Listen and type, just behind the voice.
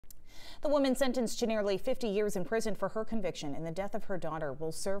The woman sentenced to nearly 50 years in prison for her conviction in the death of her daughter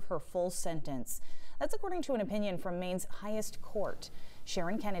will serve her full sentence. That's according to an opinion from Maine's highest court.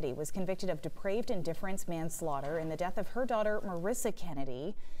 Sharon Kennedy was convicted of depraved indifference manslaughter in the death of her daughter, Marisa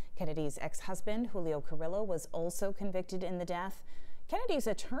Kennedy. Kennedy's ex-husband, Julio Carrillo, was also convicted in the death. Kennedy's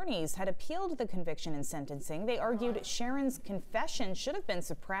attorneys had appealed the conviction in sentencing. They argued Sharon's confession should have been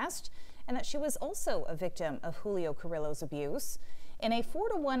suppressed and that she was also a victim of Julio Carrillo's abuse. In a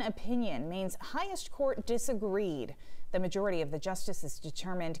 4-1 opinion, Maine's highest court disagreed. The majority of the justices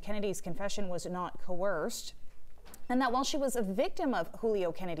determined Kennedy's confession was not coerced, and that while she was a victim of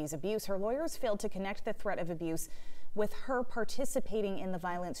Julio Kennedy's abuse, her lawyers failed to connect the threat of abuse with her participating in the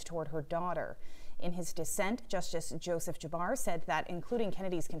violence toward her daughter. In his dissent, Justice Joseph Jabbar said that including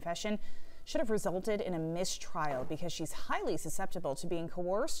Kennedy's confession should have resulted in a mistrial because she's highly susceptible to being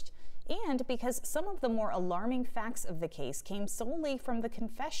coerced and because some of the more alarming facts of the case came solely from the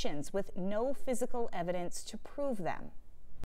confessions with no physical evidence to prove them.